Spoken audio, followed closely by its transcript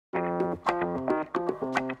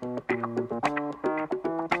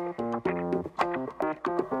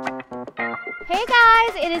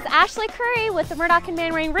guys, it is Ashley Curry with the Murdoch and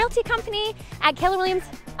Manwaring Realty Company at Keller Williams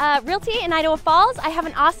Realty in Idaho Falls. I have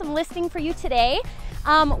an awesome listing for you today.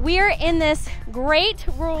 We're in this great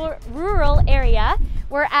rural area.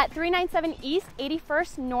 We're at 397 East,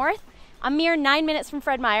 81st North, a mere 9 minutes from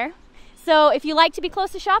Fred Meyer. So if you like to be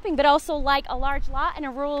close to shopping, but also like a large lot and a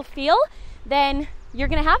rural feel, then you're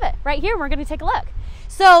gonna have it right here. We're gonna take a look.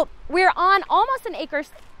 So we're on almost an acre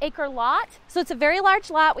lot. So it's a very large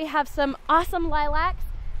lot. We have some awesome lilacs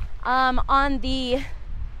on the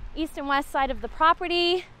east and west side of the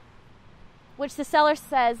property, which the seller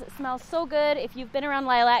says smells so good. If you've been around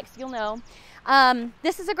lilacs, you'll know.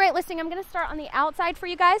 This is a great listing. I'm gonna start on the outside for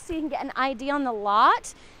you guys so you can get an idea on the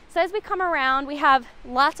lot. So as we come around, we have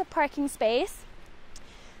lots of parking space.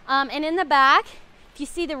 And in the back, if you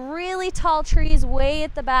see the really tall trees way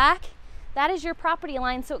at the back, that is your property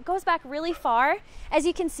line. So it goes back really far. As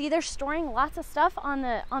you can see, they're storing lots of stuff on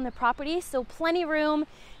the property. So plenty room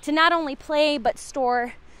to not only play, but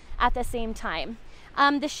store at the same time.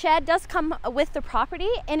 The shed does come with the property,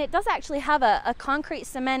 and it does actually have a concrete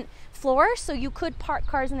cement floor. So you could park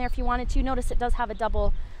cars in there if you wanted to. Notice it does have a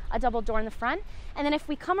double door in the front. And then if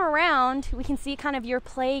we come around, we can see kind of your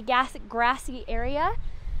play grassy area.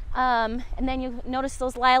 And then you notice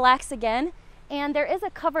those lilacs again. And there is a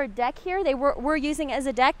covered deck here. We're using it as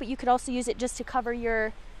a deck, but you could also use it just to cover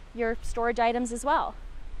your storage items as well.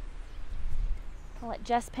 I'll let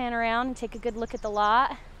Jess pan around and take a good look at the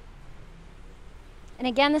lot. And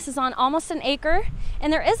again, this is on almost an acre.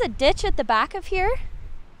 And there is a ditch at the back of here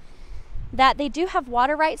that they do have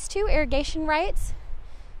water rights to, irrigation rights.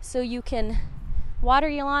 So you can water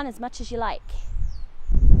your lawn as much as you like.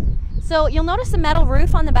 So you'll notice a metal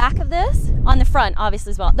roof on the back of this, on the front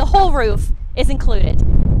obviously as well. The whole roof is included.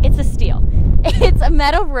 It's a steel. It's a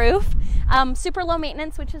metal roof, super low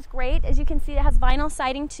maintenance, which is great. As you can see, it has vinyl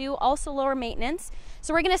siding too, also lower maintenance.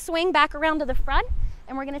 So we're gonna swing back around to the front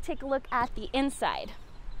and we're gonna take a look at the inside.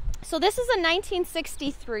 So this is a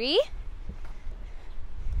 1963.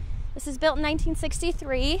 This is built in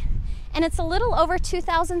 1963 and it's a little over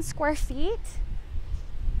 2,000 square feet.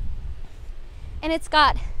 And it's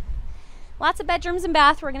got lots of bedrooms and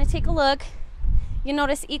bath. We're gonna take a look. You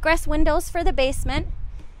notice egress windows for the basement.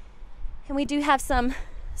 And we do have some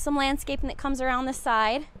landscaping that comes around the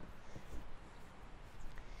side.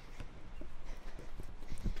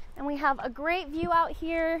 And we have a great view out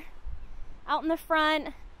here, out in the front.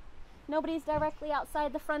 Nobody's directly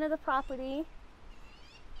outside the front of the property.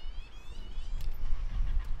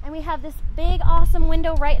 And we have this big, awesome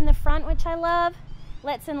window right in the front, which I love.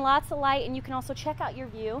 Lets in lots of light, and you can also check out your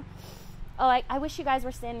view. Oh, I wish you guys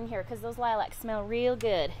were standing here because those lilacs smell real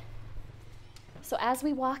good. So as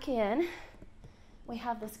we walk in, we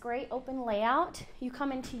have this great open layout. You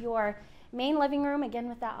come into your main living room, again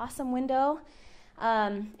with that awesome window.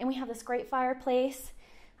 And we have this great fireplace.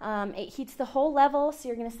 It heats the whole level, so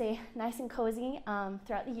you're gonna stay nice and cozy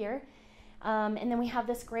throughout the year. And then we have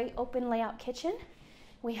this great open layout kitchen.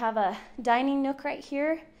 We have a dining nook right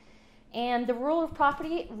here. And the rural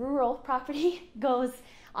property goes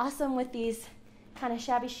awesome with these kind of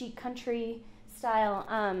shabby chic country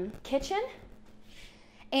style kitchen.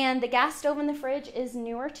 And the gas stove in the fridge is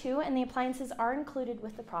newer too, and the appliances are included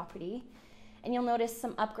with the property. And you'll notice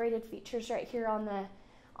some upgraded features right here on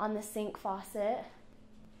the sink faucet.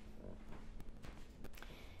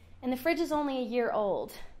 And the fridge is only a year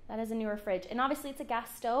old. That is a newer fridge. And obviously it's a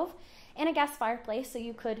gas stove and a gas fireplace, so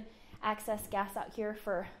you could access gas out here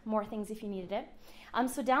for more things if you needed it.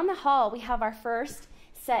 So down the hall, we have our first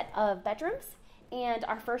set of bedrooms and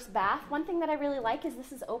our first bath. One thing that I really like is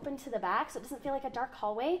this is open to the back, so it doesn't feel like a dark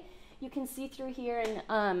hallway. You can see through here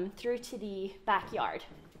and through to the backyard.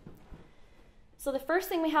 So the first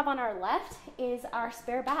thing we have on our left is our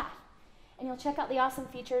spare bath. And you'll check out the awesome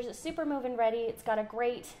features. It's super move-in ready. It's got a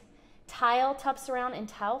great tile tub surround and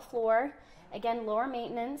tile floor. Again, lower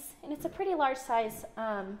maintenance, and it's a pretty large size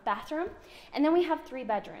bathroom. And then we have 3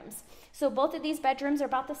 bedrooms. So both of these bedrooms are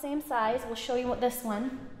about the same size. We'll show you what this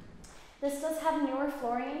one. This does have newer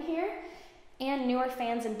flooring in here and newer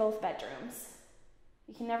fans in both bedrooms.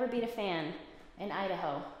 You can never beat a fan in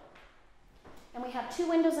Idaho. And we have 2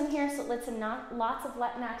 windows in here, so it lets in lots of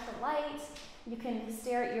natural light. You can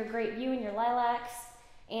stare at your great view and your lilacs,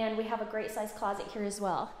 and we have a great size closet here as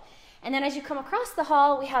well. And then as you come across the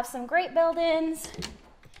hall, we have some great build-ins.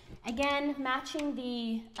 Again, matching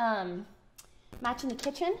the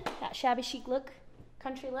kitchen, that shabby chic look,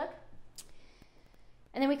 country look.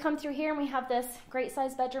 And then we come through here and we have this great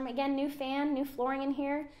size bedroom. Again, new fan, new flooring in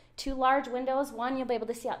here, 2 large windows. One, you'll be able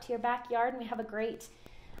to see out to your backyard, and we have a great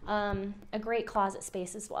closet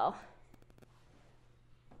space as well.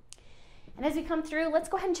 And as we come through, let's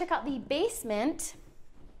go ahead and check out the basement.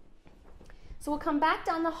 So we'll come back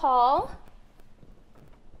down the hall.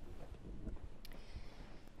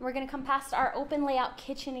 We're gonna come past our open layout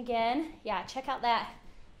kitchen again. Yeah, check out that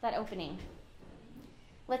opening.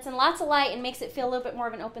 Lets in lots of light and makes it feel a little bit more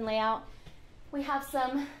of an open layout. We have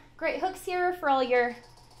some great hooks here for all your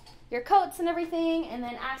coats and everything, and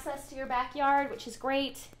then access to your backyard, which is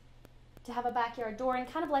great to have a backyard door and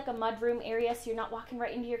kind of like a mudroom area, so you're not walking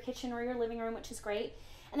right into your kitchen or your living room, which is great.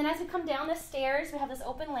 And then as we come down the stairs, we have this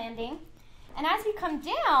open landing. And as we come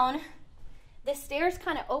down, the stairs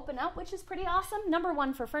kind of open up, which is pretty awesome. Number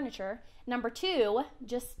one, for furniture. Number two,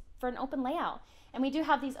 just for an open layout. And we do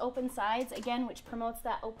have these open sides, again, which promotes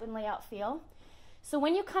that open layout feel. So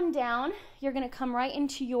when you come down, you're gonna come right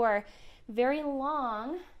into your very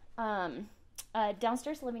long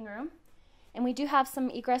downstairs living room. And we do have some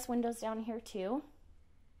egress windows down here too.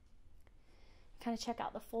 Kind of check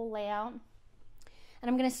out the full layout. And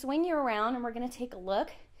I'm gonna swing you around and we're gonna take a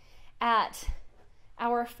look at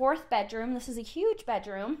our fourth bedroom. This is a huge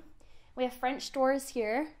bedroom. We have French doors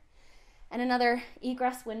here and another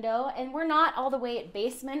egress window. And we're not all the way at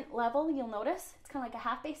basement level, you'll notice. It's kind of like a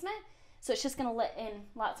half basement. So it's just gonna let in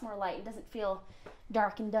lots more light. It doesn't feel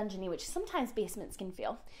dark and dungeony, which sometimes basements can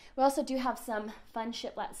feel. We also do have some fun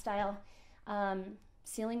shiplap style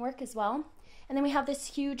ceiling work as well. And then we have this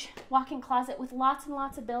huge walk-in closet with lots and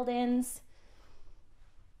lots of built-ins,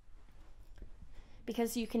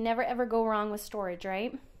 because you can never ever go wrong with storage,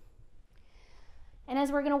 right? And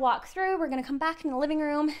as we're gonna walk through, we're gonna come back in the living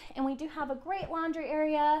room, and we do have a great laundry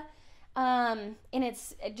area, and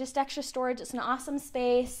it's just extra storage. It's an awesome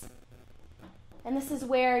space. And this is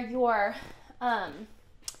where your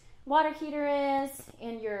water heater is,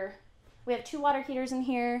 and we have 2 water heaters in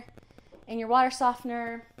here, and your water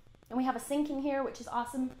softener. And we have a sink in here, which is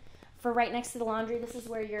awesome for right next to the laundry. This is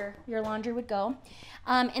where your laundry would go.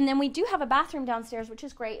 And then we do have a bathroom downstairs, which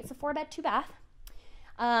is great. It's a 4-bed, 2-bath.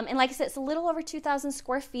 And like I said, it's a little over 2,000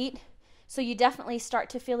 square feet. So you definitely start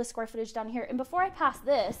to feel the square footage down here. And before I pass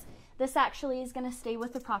this actually is gonna stay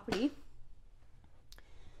with the property.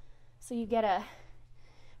 So you get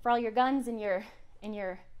for all your guns and your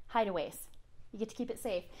hideaways. You get to keep it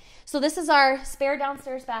safe. So this is our spare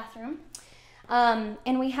downstairs bathroom.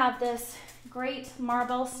 And we have this great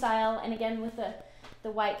marble style, and again with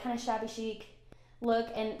the white kind of shabby chic look.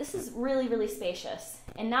 And this is really, really spacious.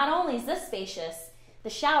 And not only is this spacious, the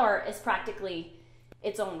shower is practically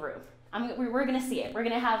its own room. We're gonna see it. We're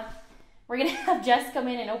gonna have Jess come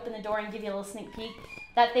in and open the door and give you a little sneak peek.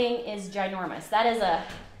 That thing is ginormous. That is a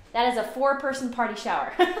 4-person party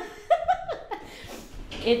shower.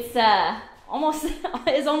 It's almost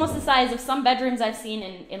the size of some bedrooms I've seen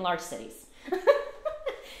in large cities.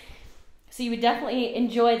 So you would definitely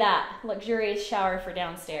enjoy that luxurious shower for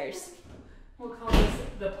downstairs. We'll call this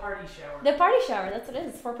the party shower. The party shower, that's what it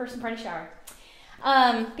is, 4-person party shower.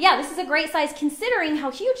 Yeah, this is a great size considering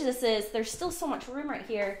how huge this is. There's still so much room right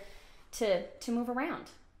here to move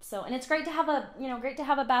around. So, and it's great to have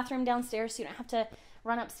a bathroom downstairs, so you don't have to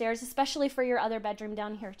run upstairs, especially for your other bedroom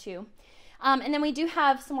down here too. And then we do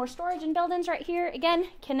have some more storage and build-ins right here. Again,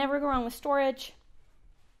 can never go wrong with storage.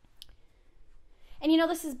 And you know,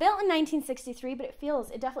 this is built in 1963, but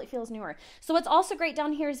it definitely feels newer. So what's also great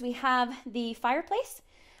down here is we have the fireplace,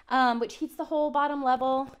 which heats the whole bottom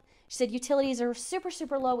level. She said utilities are super,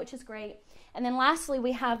 super low, which is great. And then lastly,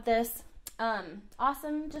 we have this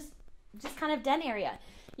awesome, just kind of den area.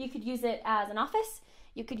 You could use it as an office.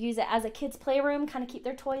 You could use it as a kid's playroom, kind of keep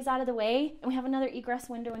their toys out of the way. And we have another egress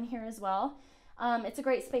window in here as well. It's a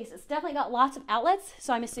great space. It's definitely got lots of outlets,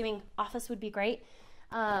 so I'm assuming office would be great.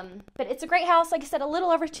 But it's a great house. Like I said, a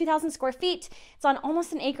little over 2,000 square feet. It's on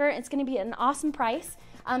almost an acre. It's going to be an awesome price.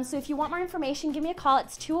 So if you want more information, give me a call.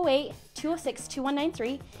 It's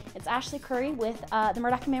 208-206-2193. It's Ashley Curry with the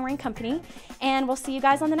Murdoch & Manwaring Company, and we'll see you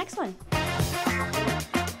guys on the next one.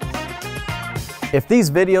 If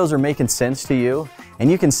these videos are making sense to you,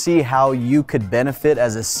 and you can see how you could benefit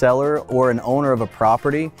as a seller or an owner of a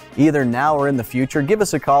property, either now or in the future, give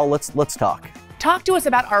us a call. Let's talk. Talk to us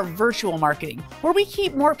about our virtual marketing, where we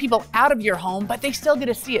keep more people out of your home, but they still get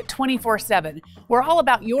to see it 24/7. We're all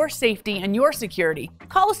about your safety and your security.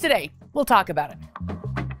 Call us today. We'll talk about it.